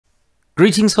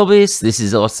Greetings hobbyists, this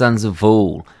is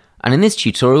Arsanzavul, and in this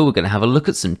tutorial we're going to have a look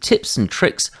at some tips and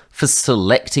tricks for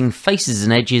selecting faces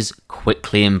and edges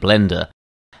quickly in Blender.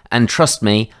 And trust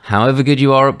me, however good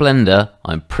you are at Blender,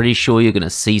 I'm pretty sure you're going to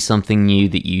see something new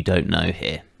that you don't know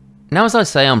here. Now as I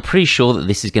say, I'm pretty sure that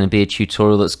this is going to be a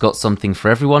tutorial that's got something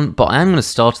for everyone, but I am going to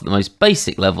start at the most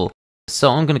basic level.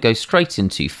 So I'm going to go straight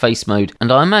into face mode,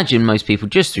 and I imagine most people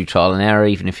just through trial and error,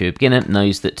 even if you're a beginner,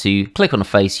 knows that to click on a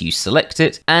face you select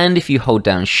it, and if you hold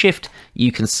down shift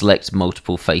you can select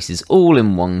multiple faces all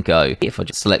in one go. If I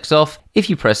just select off, if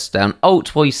you press down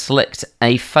alt while you select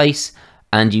a face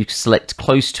and you select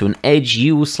close to an edge,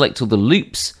 you will select all the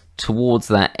loops towards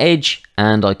that edge,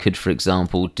 and I could for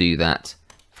example do that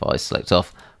if I select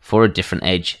off for a different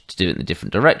edge to do it in a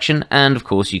different direction, and of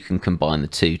course you can combine the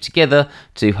two together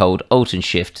to hold Alt and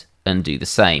Shift and do the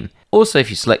same. Also, if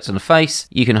you select on a face,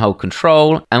 you can hold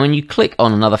Control, and when you click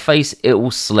on another face, it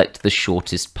will select the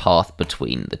shortest path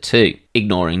between the two,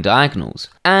 ignoring diagonals.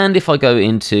 And if I go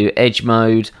into Edge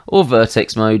mode or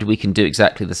Vertex mode, we can do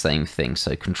exactly the same thing.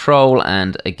 So Control,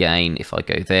 and again, if I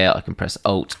go there, I can press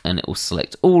Alt, and it will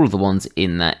select all of the ones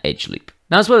in that edge loop.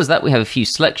 Now, as well as that, we have a few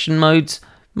selection modes.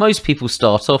 Most people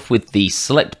start off with the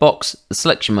select box. The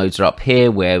selection modes are up here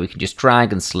where we can just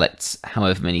drag and select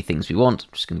however many things we want. I'm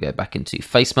just going to go back into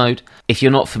face mode. If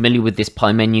you're not familiar with this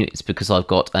pie menu, it's because I've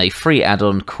got a free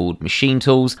add-on called Machine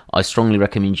Tools. I strongly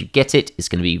recommend you get it. It's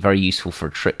going to be very useful for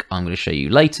a trick I'm going to show you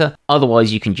later.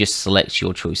 Otherwise, you can just select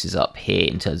your choices up here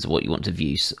in terms of what you want to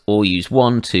view, or use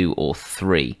 1, 2, or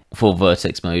 3 for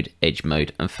vertex mode, edge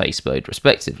mode, and face mode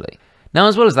respectively. Now,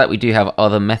 as well as that, we do have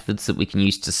other methods that we can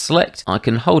use to select. I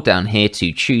can hold down here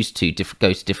to choose to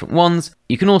go to different ones.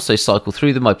 You can also cycle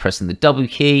through them by pressing the W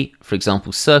key. For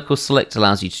example, circle select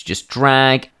allows you to just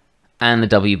drag, and the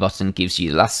W button gives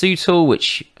you the lasso tool,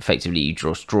 which effectively you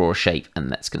draw a shape, and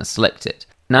that's going to select it.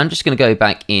 Now I'm just going to go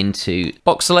back into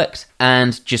box select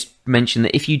and just mention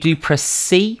that if you do press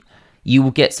C, you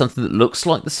will get something that looks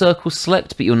like the circle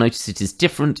select, but you'll notice it is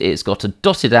different. It's got a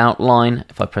dotted outline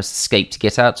if I press escape to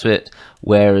get out to it,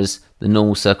 whereas the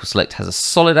normal circle select has a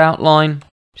solid outline.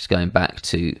 Just going back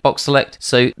to box select.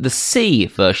 So the C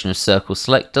version of circle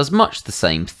select does much the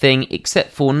same thing,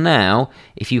 except for now,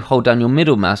 if you hold down your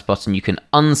middle mouse button, you can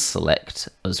unselect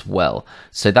as well.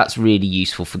 So that's really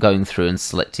useful for going through and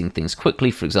selecting things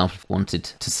quickly. For example, if I wanted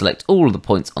to select all of the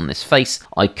points on this face,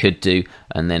 I could do,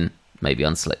 and then maybe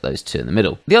unselect those two in the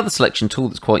middle. The other selection tool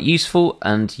that's quite useful,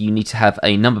 and you need to have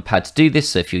a number pad to do this,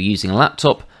 so if you're using a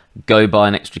laptop, go buy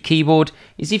an extra keyboard,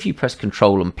 is if you press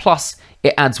Control and plus,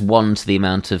 it adds 1 to the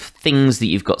amount of things that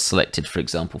you've got selected, for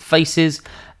example faces,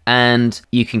 and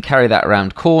you can carry that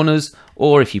around corners,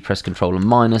 or if you press Control and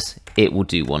minus, it will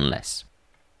do 1 less.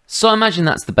 So I imagine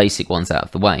that's the basic ones out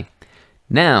of the way.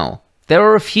 Now, there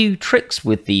are a few tricks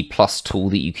with the plus tool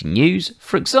that you can use.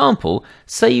 For example,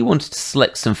 say you wanted to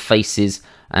select some faces,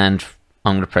 and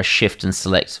I'm going to press shift and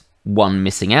select one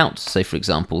missing out, so for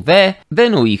example there,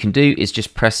 then all you can do is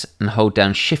just press and hold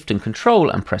down shift and control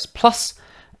and press plus,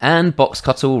 and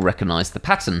BoxCutter will recognize the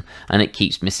pattern and it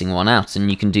keeps missing one out. And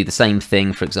you can do the same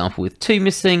thing, for example, with 2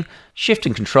 missing, shift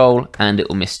and control, and it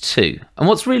will miss 2. And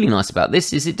what's really nice about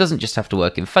this is it doesn't just have to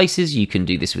work in faces, you can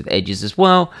do this with edges as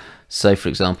well. So for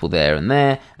example there and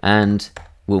there, and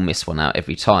we'll miss one out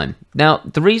every time. Now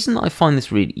the reason I find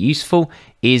this really useful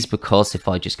is because if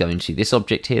I just go into this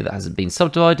object here that hasn't been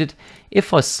subdivided,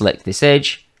 if I select this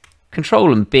edge,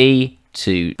 Control and B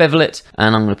to bevel it,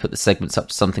 and I'm going to put the segments up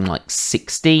to something like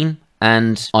 16,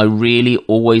 and I really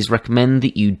always recommend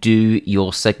that you do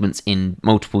your segments in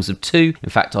multiples of 2. In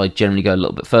fact, I generally go a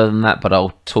little bit further than that, but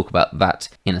I'll talk about that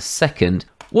in a second.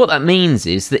 What that means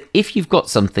is that if you've got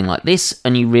something like this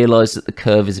and you realise that the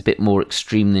curve is a bit more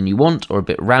extreme than you want, or a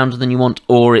bit rounder than you want,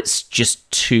 or it's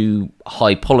just too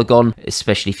high polygon,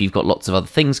 especially if you've got lots of other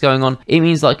things going on, it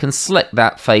means that I can select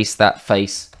that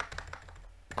face,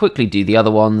 quickly do the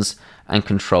other ones, and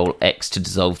Control X to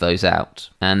dissolve those out.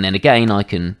 And then again, I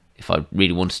can, if I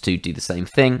really wanted to, do the same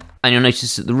thing. And you'll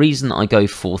notice that the reason I go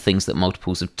for things that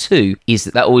multiples of 2 is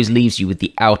that always leaves you with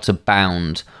the outer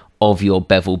bound of your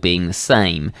bevel being the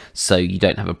same, so you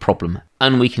don't have a problem.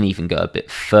 And we can even go a bit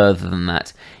further than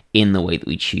that in the way that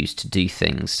we choose to do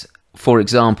things. For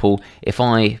example, if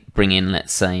I bring in,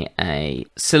 let's say, a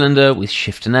cylinder with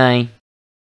Shift and A,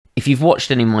 If you've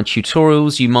watched any of my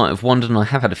tutorials, you might have wondered, and I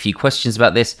have had a few questions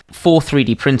about this. For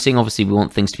 3D printing, obviously we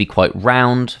want things to be quite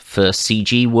round. For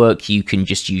CG work, you can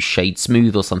just use shade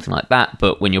smooth or something like that,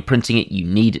 but when you're printing it, you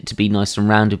need it to be nice and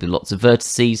rounded with lots of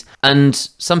vertices. And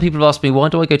some people have asked me, why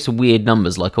do I go to weird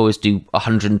numbers, like I always do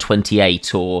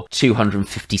 128 or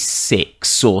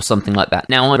 256 or something like that?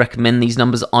 Now, I recommend these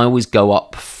numbers. I always go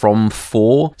up from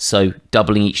 4, so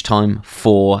doubling each time,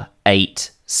 4,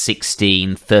 8,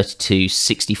 16, 32,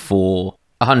 64,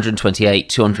 128,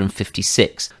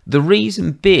 256. The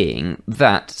reason being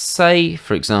that, say,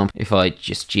 for example, if I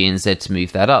just G and Z to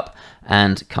move that up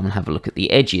and come and have a look at the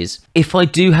edges, if I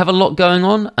do have a lot going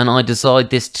on and I decide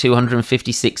this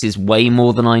 256 is way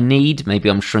more than I need, maybe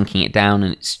I'm shrinking it down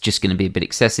and it's just going to be a bit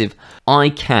excessive, I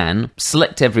can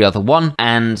select every other one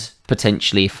and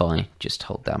potentially, if I just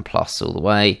hold down plus all the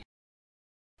way,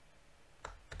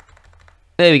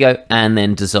 there we go, and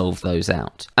then dissolve those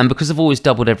out. And because I've always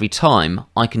doubled every time,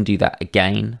 I can do that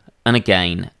again and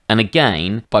again and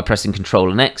again by pressing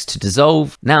Ctrl and X to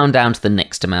dissolve. Now I'm down to the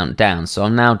next amount down, so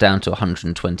I'm now down to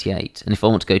 128. And if I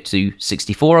want to go to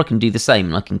 64, I can do the same,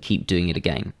 and I can keep doing it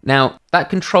again. Now, that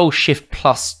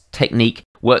Ctrl-Shift-Plus technique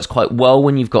works quite well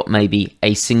when you've got maybe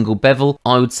a single bevel.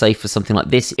 I would say for something like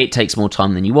this, it takes more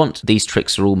time than you want. These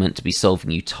tricks are all meant to be solving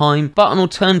you time, but an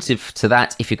alternative to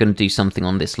that, if you're going to do something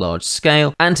on this large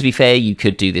scale, and to be fair, you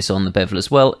could do this on the bevel as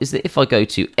well, is that if I go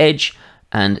to Edge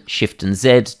and Shift and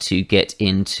Z to get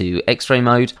into X-ray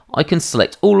mode, I can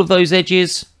select all of those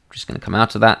edges. I'm just going to come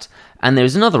out of that. And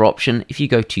there's another option. If you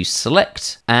go to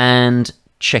Select and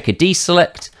check a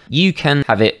deselect, you can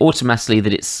have it automatically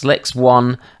that it selects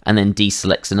one and then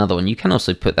deselects another one. You can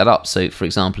also put that up. So for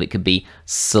example, it could be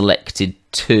selected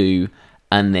 2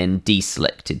 and then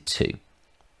deselected 2.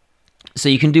 So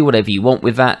you can do whatever you want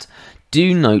with that.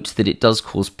 Do note that it does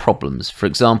cause problems. For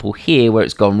example, here where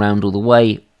it's gone round all the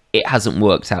way, it hasn't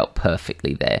worked out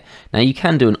perfectly there. Now you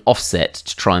can do an offset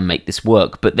to try and make this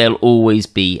work, but there'll always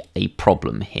be a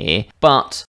problem here.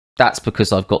 But that's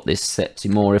because I've got this set to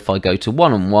more. If I go to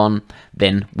 1 and 1,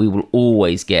 then we will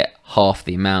always get half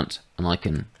the amount, and I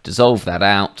can dissolve that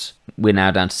out. We're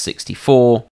now down to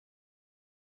 64.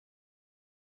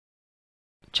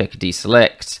 Check a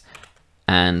deselect,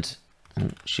 and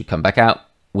it should come back out.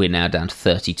 We're now down to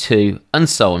 32, and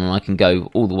so on, and I can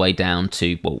go all the way down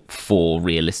to, well, 4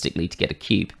 realistically to get a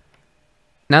cube.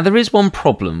 Now there is one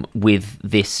problem with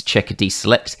this checker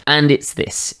deselect, and it's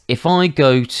this. If I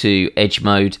go to edge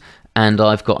mode and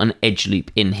I've got an edge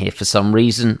loop in here for some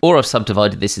reason, or I've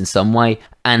subdivided this in some way,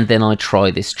 and then I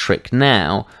try this trick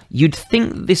now, you'd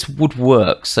think this would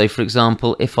work. So for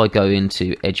example, if I go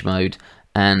into edge mode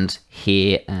and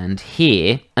here, and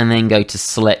then go to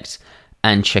select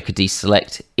and checker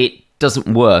deselect, it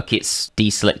doesn't work. It's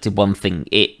deselected one thing.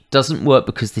 It doesn't work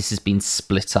because this has been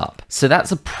split up. So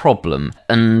that's a problem.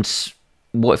 And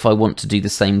what if I want to do the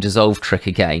same dissolve trick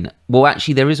again? Well,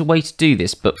 actually there is a way to do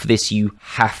this, but for this you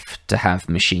have to have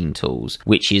machine tools,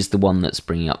 which is the one that's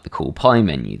bringing up the cool pie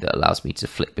menu that allows me to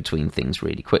flip between things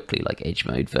really quickly, like edge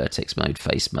mode, vertex mode,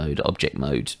 face mode, object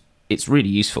mode. It's really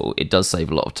useful. It does save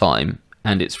a lot of time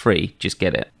and it's free. Just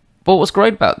get it. But what's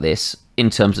great about this in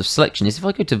terms of selection is if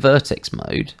I go to vertex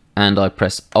mode and I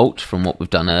press Alt from what we've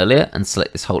done earlier and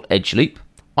select this whole edge loop,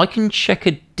 I can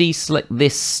checker deselect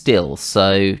this still.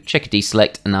 So checker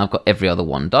deselect, and now I've got every other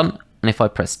one done. And if I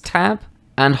press Tab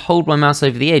and hold my mouse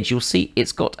over the edge, you'll see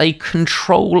it's got a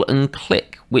control and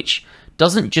click, which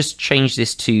doesn't just change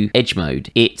this to edge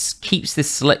mode. It keeps this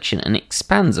selection and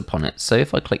expands upon it. So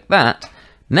if I click that,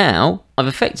 now I've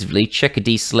effectively checker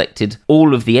deselected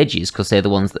all of the edges because they're the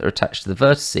ones that are attached to the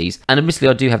vertices. And admittedly,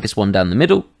 I do have this one down the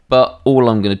middle, but all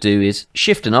I'm going to do is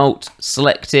Shift and Alt,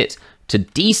 select it to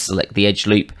deselect the edge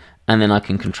loop, and then I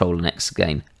can Control and X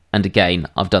again. And again,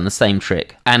 I've done the same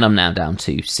trick, and I'm now down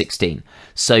to 16.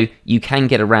 So you can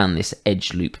get around this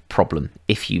edge loop problem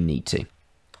if you need to.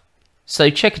 So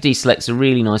checker deselect's a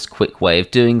really nice quick way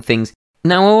of doing things.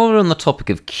 Now, while we're on the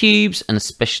topic of cubes, and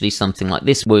especially something like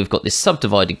this, where we've got this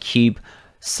subdivided cube,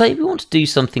 say we want to do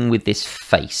something with this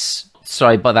face.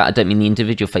 Sorry, by that I don't mean the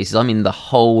individual faces, I mean the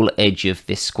whole edge of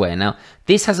this square. Now,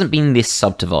 this hasn't been this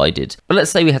subdivided, but let's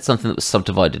say we had something that was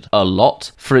subdivided a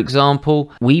lot. For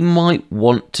example, we might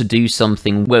want to do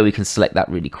something where we can select that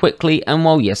really quickly, and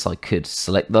while yes, I could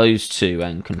select those two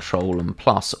and Control and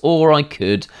plus, or I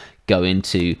could go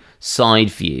into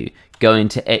side view, go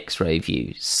into X-ray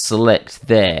view, select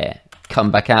there,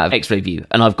 come back out of X-ray view,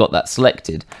 and I've got that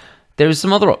selected. There are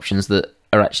some other options that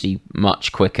are actually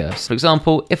much quicker. So for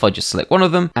example, if I just select one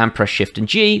of them and press Shift and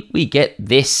G, we get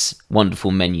this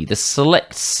wonderful menu, the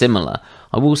Select Similar.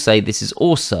 I will say this is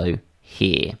also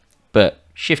here, but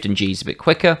Shift and G is a bit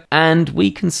quicker, and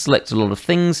we can select a lot of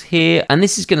things here, and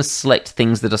this is going to select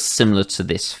things that are similar to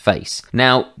this face.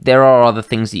 Now, there are other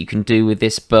things that you can do with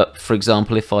this, but for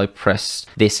example, if I press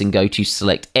this and go to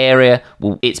select area,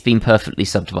 well, it's been perfectly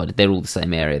subdivided. They're all the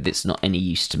same area. That's not any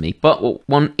use to me. But what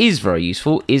one is very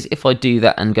useful is if I do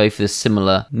that and go for the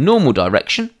similar normal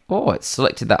direction, oh, it's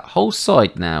selected that whole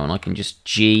side now, and I can just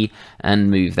G and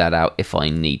move that out if I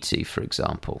need to, for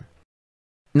example.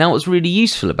 Now, what's really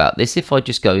useful about this, if I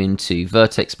just go into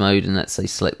vertex mode and let's say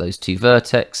select those two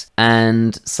vertex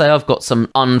and say I've got some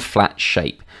unflat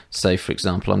shape. So for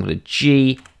example, I'm going to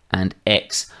G and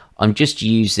X. I'm just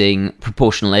using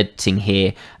proportional editing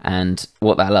here, and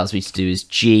what that allows me to do is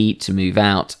G to move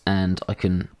out, and I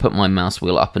can put my mouse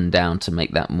wheel up and down to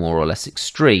make that more or less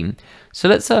extreme. So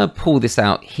let's pull this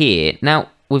out here. Now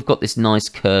we've got this nice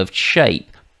curved shape,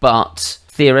 but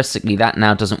theoretically that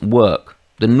now doesn't work.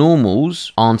 The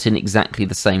normals aren't in exactly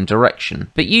the same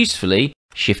direction, but usefully,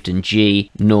 Shift and G,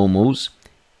 normals.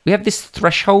 We have this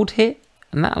threshold here,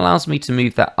 and that allows me to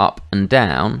move that up and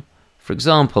down. For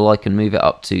example, I can move it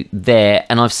up to there,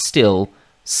 and I've still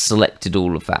selected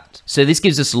all of that. So this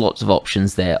gives us lots of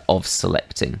options there of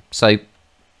selecting. So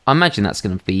I imagine that's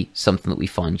going to be something that we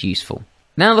find useful.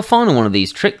 Now the final one of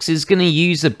these tricks is going to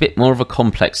use a bit more of a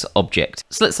complex object.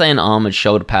 So let's say an armoured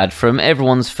shoulder pad from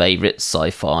everyone's favourite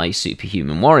sci-fi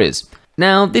superhuman warriors.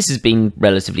 Now this has been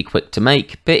relatively quick to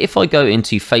make, but if I go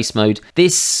into face mode,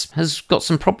 this has got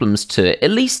some problems to it,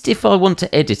 at least if I want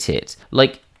to edit it.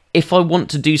 Like if I want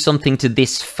to do something to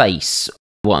this face,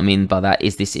 what I mean by that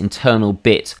is this internal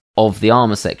bit of the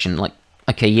armour section. Like,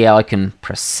 okay, yeah, I can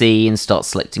press C and start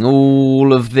selecting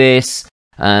all of this,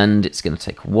 and it's going to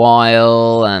take a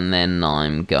while, and then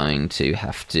I'm going to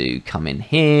have to come in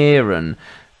here and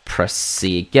press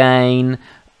C again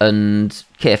and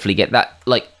carefully get that.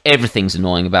 Like, everything's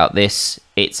annoying about this.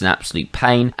 It's an absolute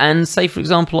pain. And say, for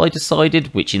example, I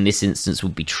decided, which in this instance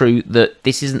would be true, that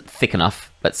this isn't thick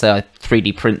enough. Let's say I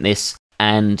 3D print this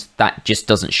and that just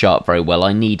doesn't show up very well.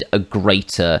 I need a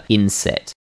greater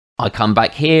inset. I come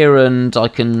back here and I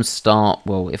can start,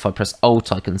 well, if I press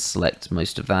Alt, I can select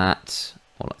most of that.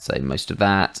 Well, let's say most of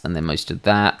that, and then most of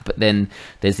that, but then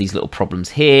there's these little problems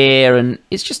here, and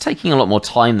it's just taking a lot more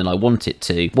time than I want it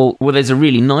to. Well, there's a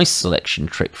really nice selection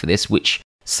trick for this, which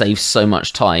saves so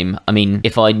much time. I mean,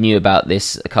 if I knew about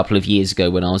this a couple of years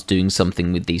ago when I was doing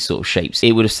something with these sort of shapes,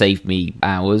 it would have saved me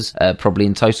hours, probably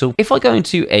in total. If I go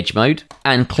into edge mode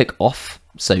and click off,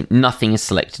 so nothing is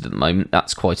selected at the moment,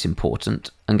 that's quite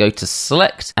important, and go to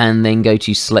select, and then go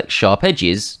to select sharp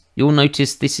edges, you'll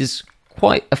notice this is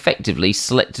quite effectively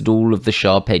selected all of the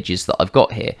sharp edges that I've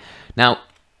got here. Now,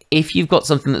 if you've got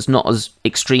something that's not as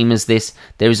extreme as this,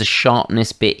 there is a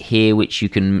sharpness bit here which you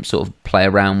can sort of play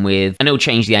around with, and it'll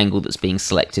change the angle that's being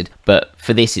selected, but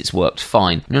for this it's worked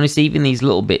fine. You notice even these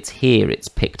little bits here, it's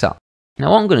picked up.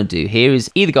 Now what I'm going to do here is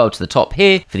either go up to the top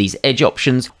here for these edge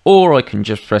options, or I can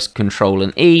just press Ctrl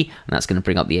and E, and that's going to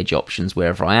bring up the edge options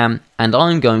wherever I am, and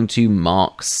I'm going to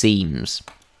mark seams.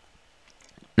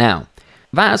 Now,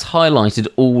 that has highlighted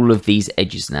all of these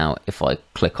edges now if I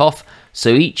click off, so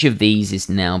each of these is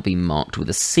now being marked with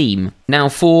a seam. Now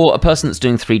for a person that's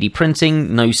doing 3D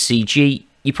printing, no CG,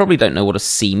 you probably don't know what a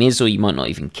seam is, or you might not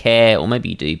even care, or maybe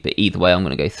you do, but either way I'm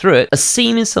going to go through it. A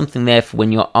seam is something there for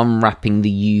when you're unwrapping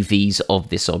the UVs of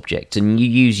this object, and you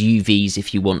use UVs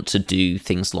if you want to do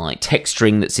things like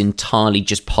texturing that's entirely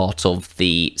just part of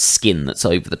the skin that's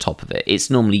over the top of it.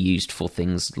 It's normally used for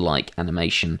things like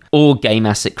animation or game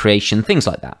asset creation, things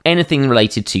like that. Anything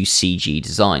related to CG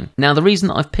design. Now the reason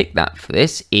that I've picked that for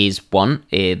this is, one,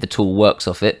 the tool works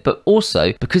off it, but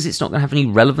also because it's not going to have any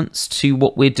relevance to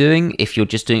what we're doing. If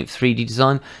you're just doing it for 3D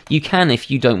design, you can,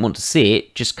 if you don't want to see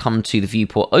it, just come to the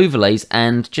Viewport Overlays,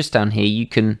 and just down here you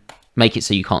can make it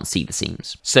so you can't see the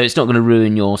seams. So it's not going to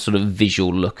ruin your sort of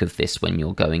visual look of this when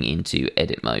you're going into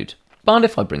edit mode. But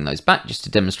if I bring those back just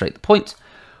to demonstrate the point,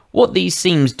 what these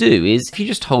seams do is, if you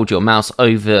just hold your mouse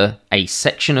over a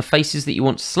section of faces that you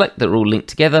want to select that are all linked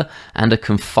together and are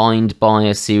confined by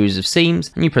a series of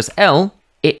seams, and you press L,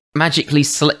 it magically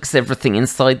selects everything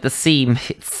inside the seam.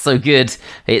 It's so good.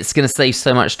 It's going to save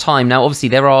so much time. Now, obviously,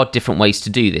 there are different ways to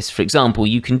do this. For example,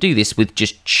 you can do this with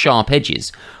just sharp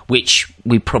edges, which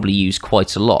we probably use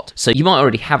quite a lot. So you might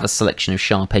already have a selection of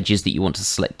sharp edges that you want to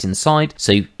select inside.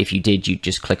 So if you did, you'd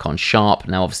just click on sharp.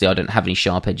 Now, obviously, I don't have any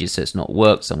sharp edges, so it's not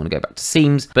worked. So I'm going to go back to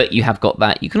seams, but you have got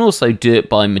that. You can also do it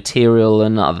by material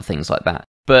and other things like that.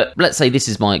 But let's say this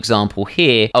is my example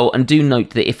here. Oh, and do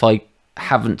note that if I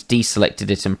haven't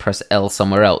deselected it and press L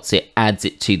somewhere else, it adds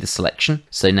it to the selection.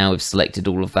 So now we've selected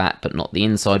all of that, but not the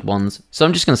inside ones. So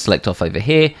I'm just going to select off over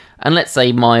here. And let's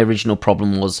say my original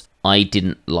problem was I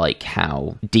didn't like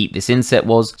how deep this inset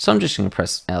was, so I'm just going to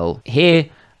press L here,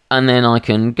 and then I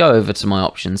can go over to my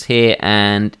options here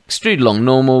and extrude along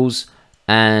normals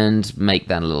and make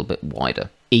that a little bit wider.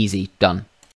 Easy, done.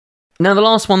 Now the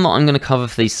last one that I'm going to cover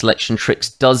for these selection tricks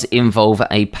does involve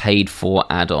a paid for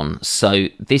add-on. So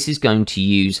this is going to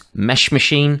use Mesh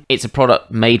Machine. It's a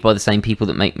product made by the same people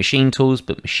that make Machine Tools,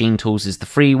 but Machine Tools is the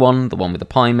free one, the one with the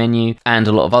pie menu, and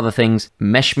a lot of other things.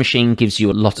 Mesh Machine gives you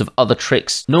a lot of other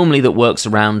tricks, normally that works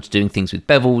around doing things with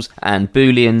bevels and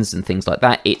booleans and things like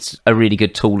that. It's a really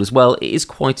good tool as well. It is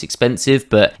quite expensive,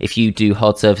 but if you do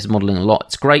hard surface modeling a lot,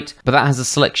 it's great. But that has a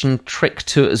selection trick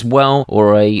to it as well,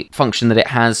 or a function that it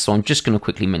has, so I'm just going to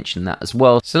quickly mention that as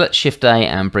well. So let's Shift A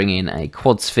and bring in a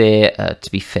quad sphere.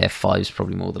 To be fair, 5 is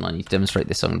probably more than I need to demonstrate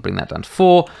this, so I'm going to bring that down to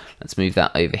 4. Let's move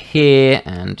that over here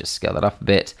and just scale that up a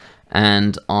bit.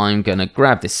 And I'm going to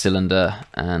grab this cylinder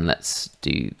and let's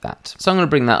do that. So I'm going to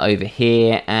bring that over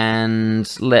here and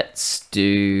let's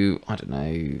do, I don't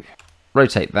know,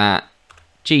 rotate that,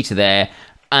 G to there,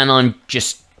 and I'm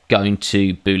just going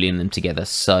to boolean them together.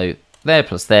 So there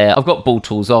plus there. I've got ball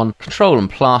tools on, Control and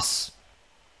plus.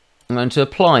 I'm going to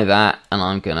apply that and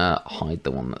I'm going to hide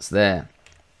the one that's there.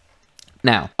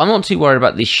 Now, I'm not too worried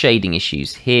about these shading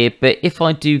issues here, but if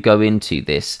I do go into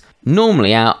this,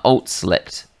 normally our Alt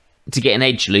Select to get an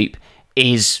edge loop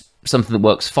is something that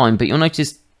works fine, but you'll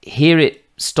notice here it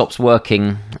stops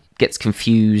working, gets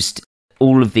confused.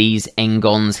 All of these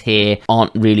n-gons here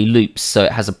aren't really loops, so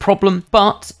it has a problem.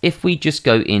 But if we just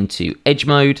go into edge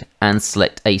mode and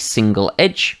select a single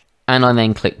edge, and I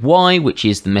then click Y, which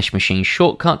is the Mesh Machine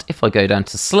shortcut. If I go down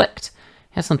to select,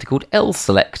 it has something called L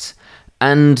select.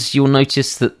 And you'll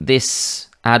notice that this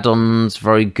add-on's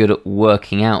very good at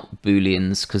working out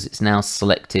booleans because it's now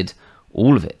selected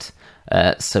all of it.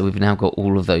 So we've now got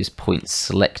all of those points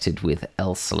selected with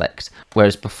L select.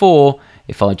 Whereas before,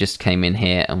 if I just came in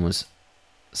here and was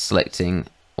selecting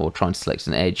or trying to select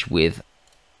an edge with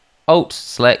Alt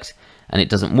select and it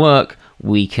doesn't work,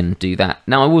 we can do that.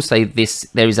 Now I will say this,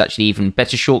 there is actually even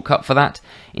better shortcut for that.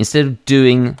 Instead of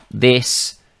doing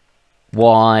this,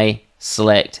 Y,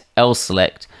 select, L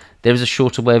select, there is a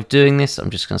shorter way of doing this.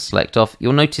 I'm just going to select off.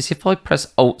 You'll notice if I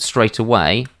press Alt straight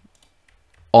away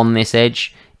on this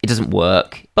edge, it doesn't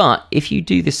work. But if you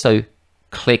do this, so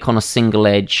click on a single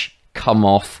edge, come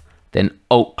off, then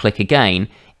Alt click again,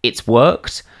 it's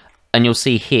worked. And you'll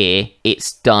see here,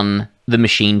 it's done the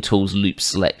Machine Tools loop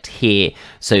select here.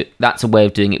 So that's a way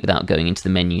of doing it without going into the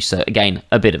menu. So again,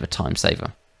 a bit of a time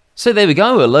saver. So there we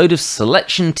go, a load of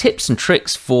selection tips and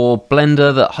tricks for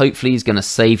Blender that hopefully is going to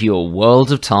save you a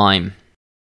world of time.